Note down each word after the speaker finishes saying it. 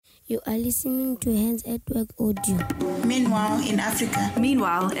You are listening to Hands at Work Audio. Meanwhile in Africa.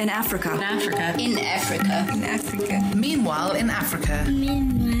 Meanwhile in Africa. In Africa. In Africa. In Africa. Meanwhile in Africa.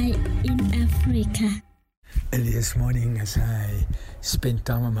 Meanwhile in Africa. Early this morning, as I spent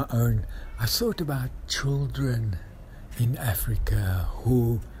time on my own, I thought about children in Africa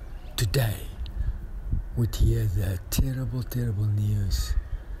who today would hear the terrible, terrible news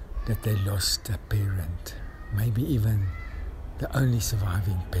that they lost a parent, maybe even the only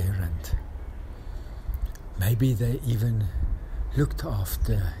surviving parent. Maybe they even looked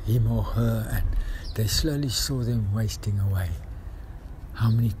after him or her and they slowly saw them wasting away. How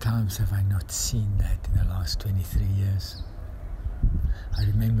many times have I not seen that in the last 23 years? I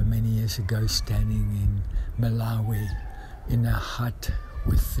remember many years ago standing in Malawi in a hut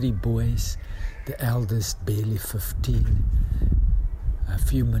with 3 boys, the eldest barely 15, a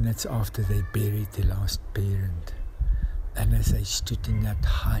few minutes after they buried their last parent. And as I stood in that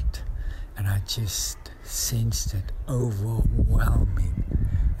hut, and I just sensed that overwhelming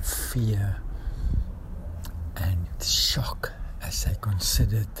fear and shock as I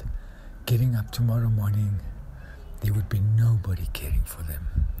considered getting up tomorrow morning, there would be nobody caring for them,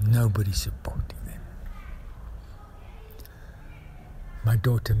 nobody supporting them. My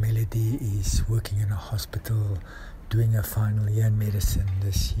daughter Melody is working in a hospital doing her final year in medicine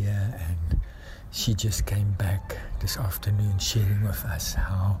this year, and she just came back this afternoon sharing with us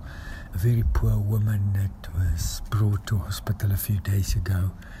how a very poor woman that was brought to hospital a few days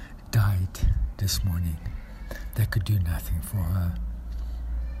ago died this morning. They could do nothing for her.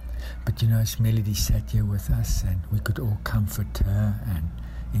 But as Melody sat here with us and we could all comfort her and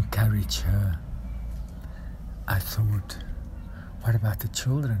encourage her, I thought, what about the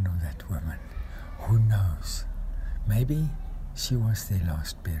children of that woman? Who knows? Maybe she was their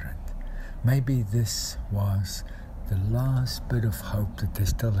last parent. Maybe this was the last bit of hope that they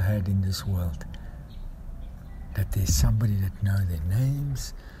still had in this world. That there's somebody that knows their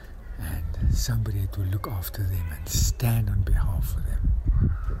names and somebody that will look after them and stand on behalf of them.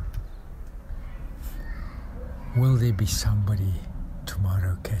 Will there be somebody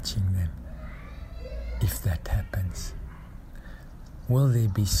tomorrow catching them if that happens? Will there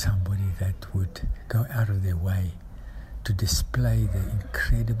be somebody that would go out of their way to display the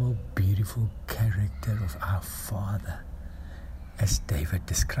incredible, beautiful character of our Father, as David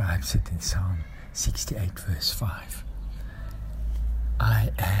describes it in Psalm 68 verse 5.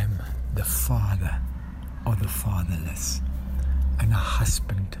 I am the father of the fatherless and a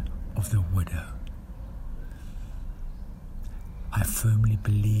husband of the widow. I firmly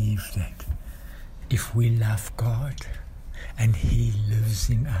believe that if we love God and He lives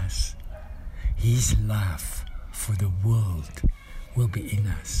in us, His love for the world will be in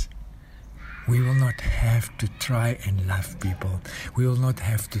us. We will not have to try and love people. We will not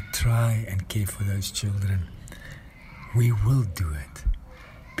have to try and care for those children. We will do it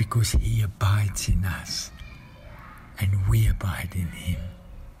because He abides in us and we abide in Him.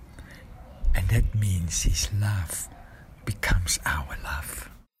 And that means His love becomes our love.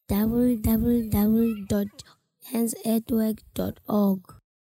 www.handsatwork.org